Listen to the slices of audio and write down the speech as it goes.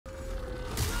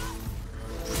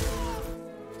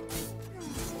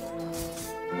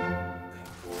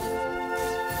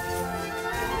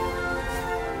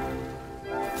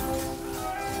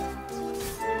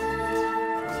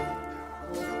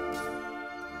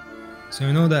So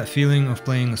you know that feeling of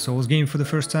playing a Souls game for the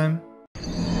first time?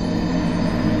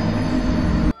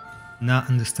 Not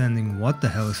understanding what the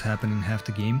hell is happening half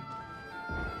the game?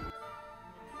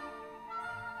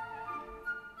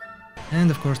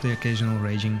 And of course the occasional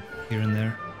raging here and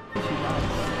there.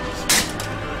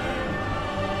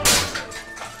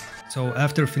 So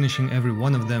after finishing every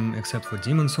one of them except for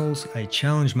Demon Souls, I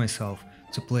challenged myself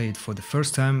to play it for the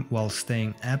first time while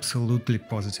staying absolutely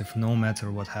positive no matter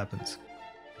what happens.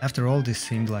 After all, this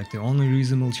seemed like the only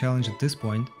reasonable challenge at this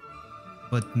point,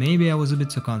 but maybe I was a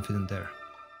bit too confident there.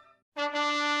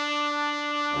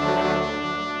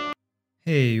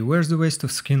 Hey, where's the waste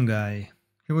of skin guy?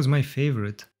 He was my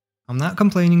favorite. I'm not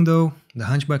complaining though, the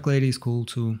hunchback lady is cool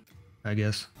too, I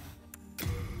guess.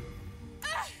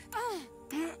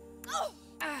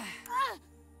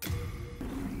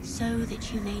 So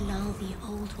that you may lull the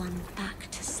old one back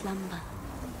to slumber.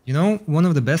 You know, one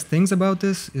of the best things about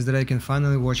this is that I can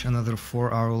finally watch another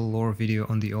 4-hour lore video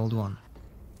on the old one.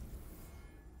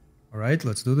 Alright,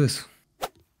 let's do this.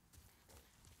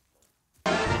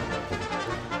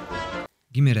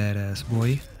 Gimme that ass,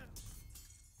 boy.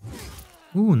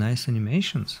 Ooh, nice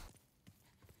animations.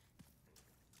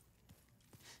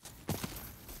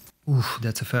 Oof,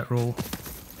 that's a fat roll.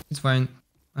 It's fine.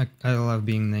 I love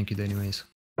being naked anyways.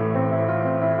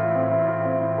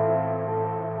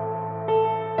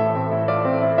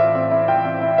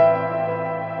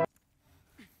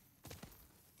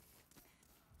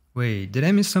 Wait, did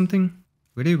I miss something?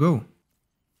 Where do you go?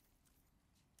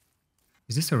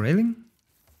 Is this a railing?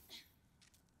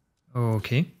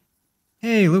 Okay.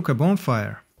 Hey, look, a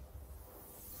bonfire.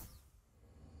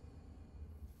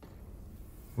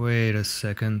 Wait a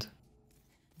second.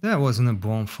 That wasn't a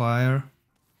bonfire.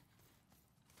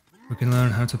 We can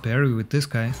learn how to parry with this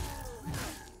guy.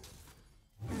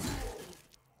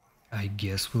 I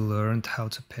guess we learned how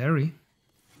to parry.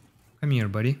 Come here,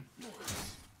 buddy.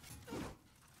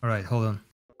 Alright, hold on.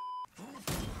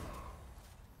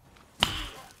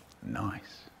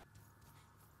 Nice.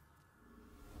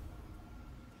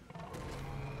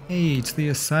 Hey, it's the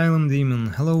Asylum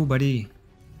Demon. Hello, buddy.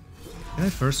 Can I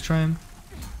first try him?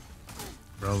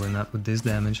 Probably not with this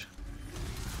damage.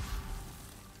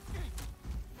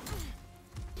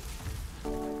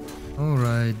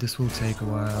 Alright, this will take a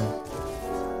while.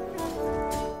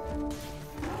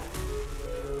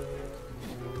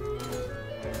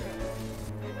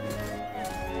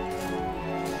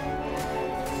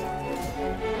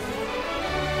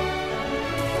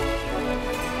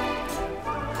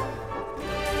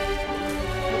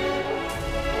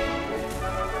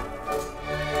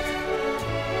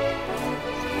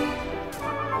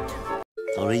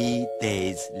 Three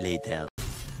days later.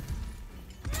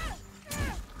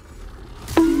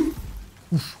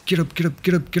 Oof, get up, get up,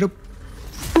 get up, get up!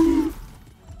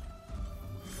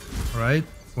 Alright,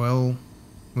 well,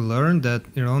 we learned that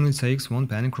it only takes one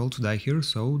panic roll to die here,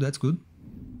 so that's good.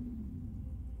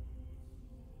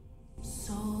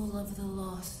 Soul of the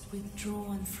lost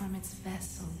withdrawn from its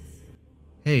vessel.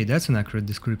 Hey, that's an accurate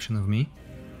description of me.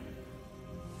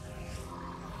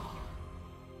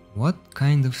 What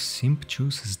kind of simp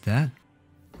juice is that?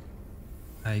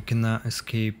 I cannot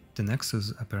escape the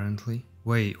Nexus, apparently.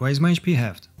 Wait, why is my HP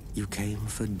halved? You came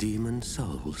for demon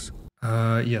souls?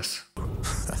 Yes.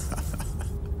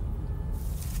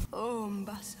 Om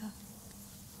Basa.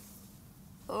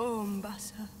 Om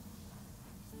Basa.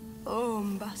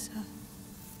 Om Basa.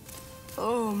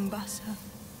 Om Basa.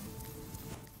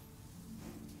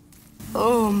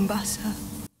 Om Basa.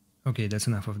 Okay, that's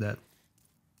enough of that.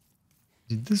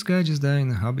 Did this guy just die in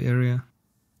the hub area?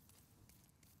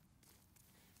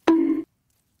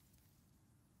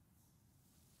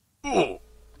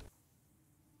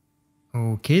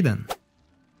 Okay then.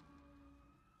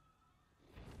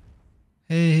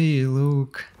 Hey,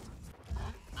 look.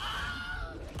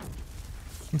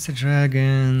 It's a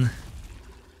dragon.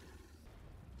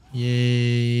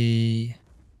 Yay.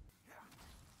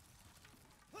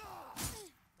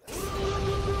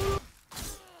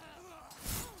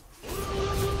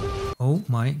 Oh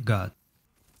my god.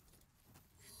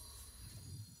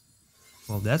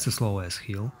 Well, that's a slow ass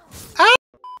heal.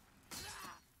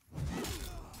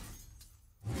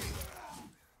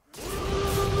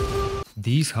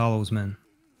 These hollows, man.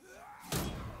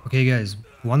 Okay, guys,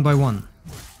 one by one.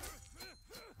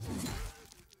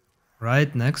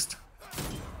 Right, next.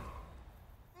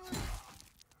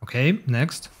 Okay,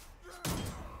 next.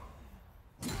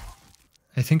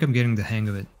 I think I'm getting the hang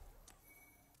of it.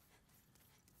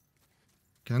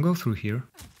 Can I go through here?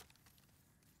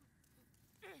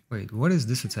 Wait, what is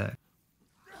this attack?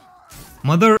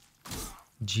 Mother...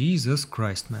 Jesus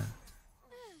Christ, man.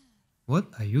 What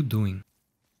are you doing?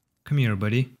 Come here,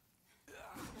 buddy.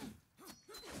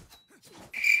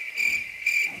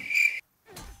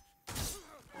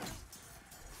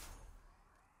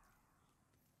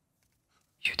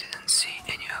 You didn't see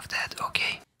any of that,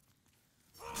 okay?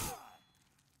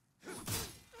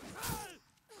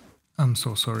 I'm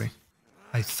so sorry.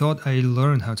 I thought I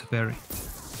learned how to parry.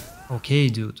 Okay,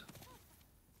 dude.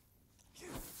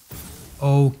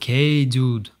 Okay,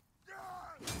 dude.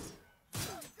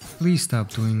 Please stop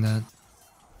doing that.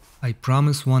 I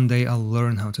promise one day I'll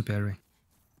learn how to parry.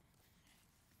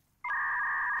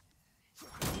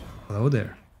 Hello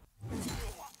there.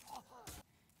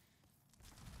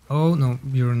 Oh no,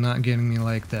 you're not getting me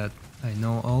like that. I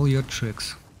know all your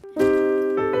tricks.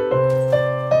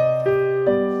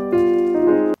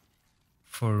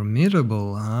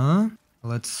 Formidable, huh?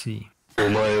 Let's see.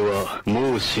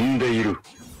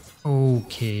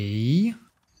 Okay.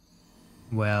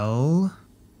 Well...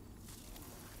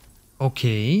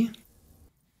 Okay.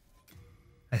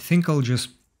 I think I'll just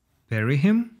parry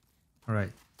him.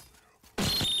 Alright.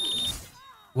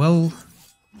 Well,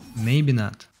 maybe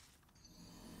not.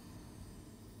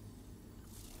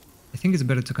 I think it's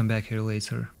better to come back here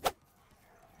later.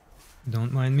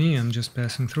 Don't mind me, I'm just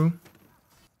passing through.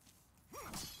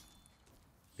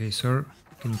 Okay, sir,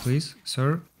 can you please?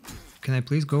 Sir, can I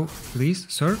please go? Please?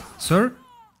 Sir? Sir?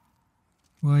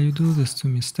 Why you do this to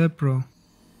me, step bro?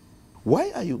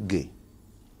 Why are you gay?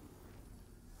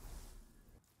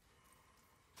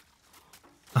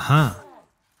 Aha.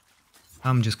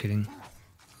 I'm just kidding.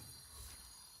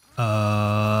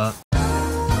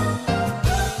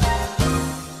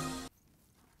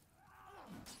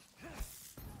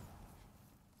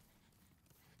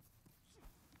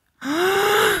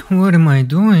 What am I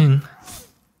doing?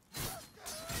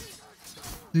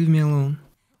 Leave me alone.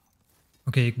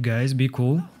 Okay, guys, be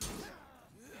cool.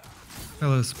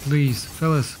 Fellas, please,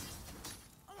 fellas.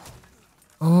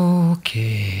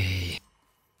 Okay.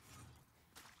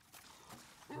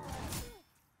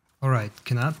 Alright,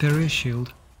 cannot parry a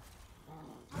shield.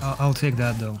 I'll take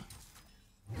that though.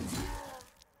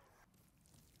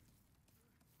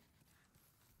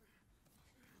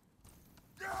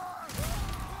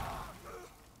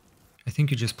 I think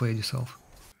you just played yourself.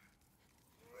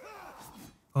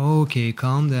 Okay,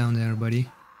 calm down there, buddy.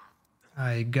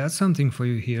 I got something for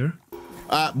you here.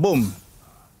 Boom.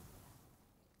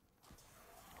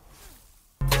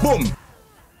 Boom.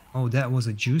 Oh, that was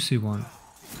a juicy one.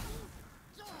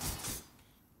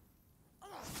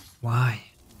 Why?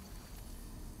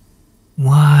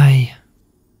 Why?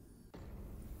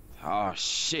 Oh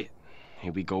shit.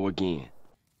 Here we go again.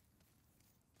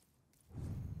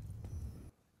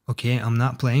 Okay, I'm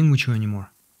not playing with you anymore.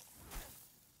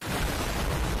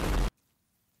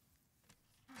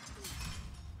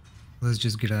 Let's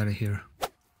just get out of here.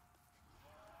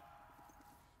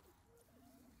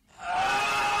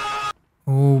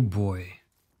 Oh boy.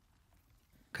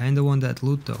 Kinda want that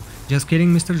loot though. Just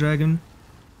kidding, Mr. Dragon.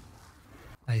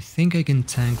 I think I can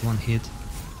tank one hit.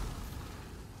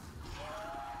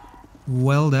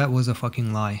 Well, that was a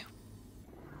fucking lie.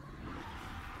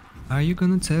 Are you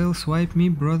gonna tail swipe me,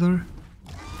 brother?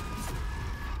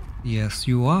 Yes,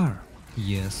 you are.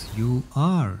 Yes, you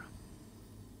are.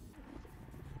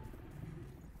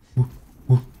 Ooh,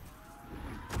 ooh.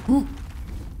 Ooh.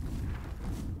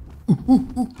 Ooh, ooh,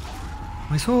 ooh.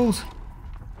 My souls!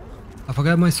 I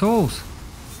forgot my souls!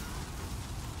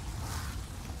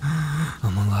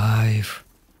 I'm alive.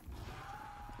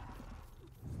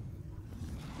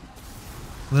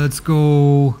 Let's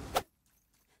go!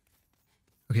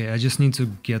 Okay, I just need to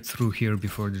get through here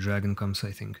before the dragon comes,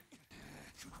 I think.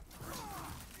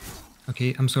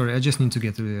 Okay, I'm sorry, I just need to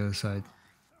get to the other side.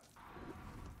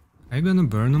 Are you gonna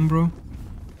burn him, bro?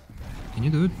 Can you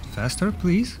do it faster,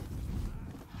 please?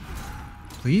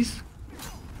 Please?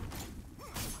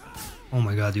 Oh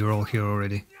my god, you're all here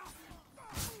already.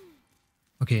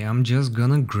 Okay, I'm just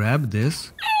gonna grab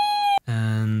this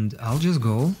and I'll just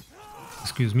go.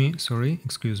 Excuse me, sorry,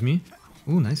 excuse me.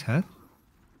 Ooh, nice hat.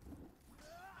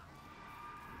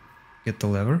 Get the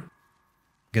lever.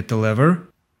 Get the lever.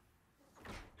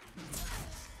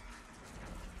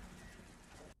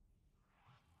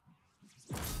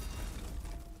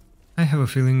 I have a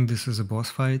feeling this is a boss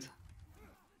fight.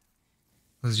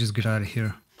 Let's just get out of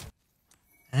here.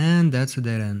 And that's a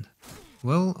dead end.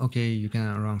 Well, okay, you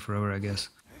cannot run forever, I guess.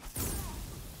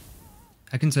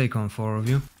 I can take on 4 of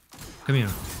you. Come here.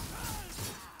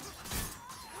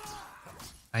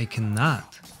 I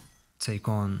cannot take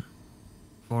on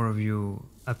 4 of you,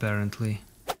 apparently.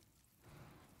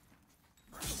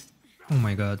 Oh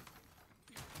my god.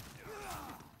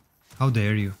 How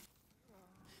dare you?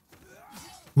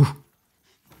 Ooh.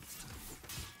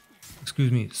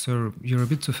 Excuse me, sir, you're a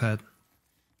bit too fat.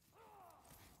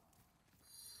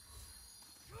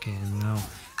 Okay, now.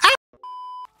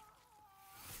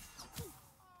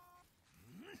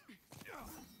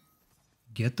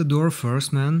 Get the door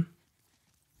first, man.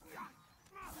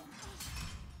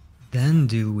 Then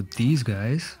deal with these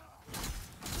guys.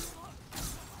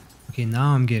 Okay,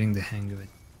 now I'm getting the hang of it.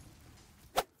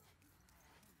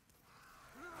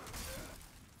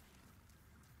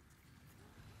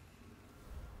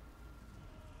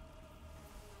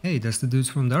 Hey, that's the dudes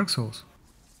from Dark Souls.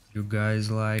 You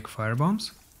guys like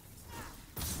firebombs?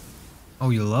 Oh,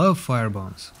 you love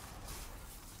firebombs.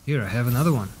 Here, I have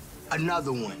another one.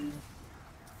 Another one.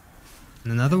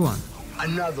 And another one.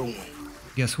 Another one.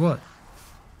 Guess what?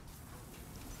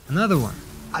 Another one.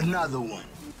 Another one.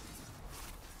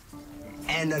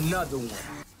 And another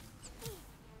one.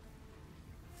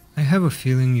 I have a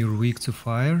feeling you're weak to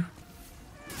fire.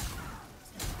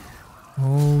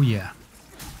 Oh yeah.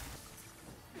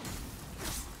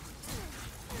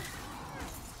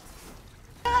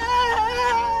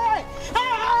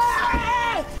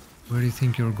 Where do you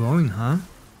think you're going, huh?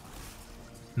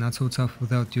 Not so tough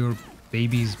without your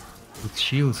babies with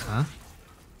shields, huh?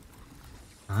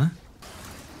 Huh?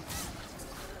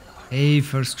 Hey,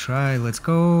 first try, let's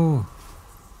go!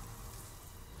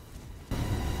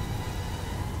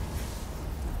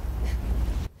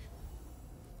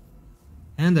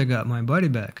 And I got my body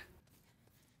back.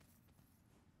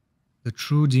 The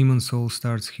true demon soul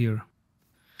starts here.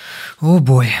 Oh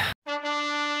boy.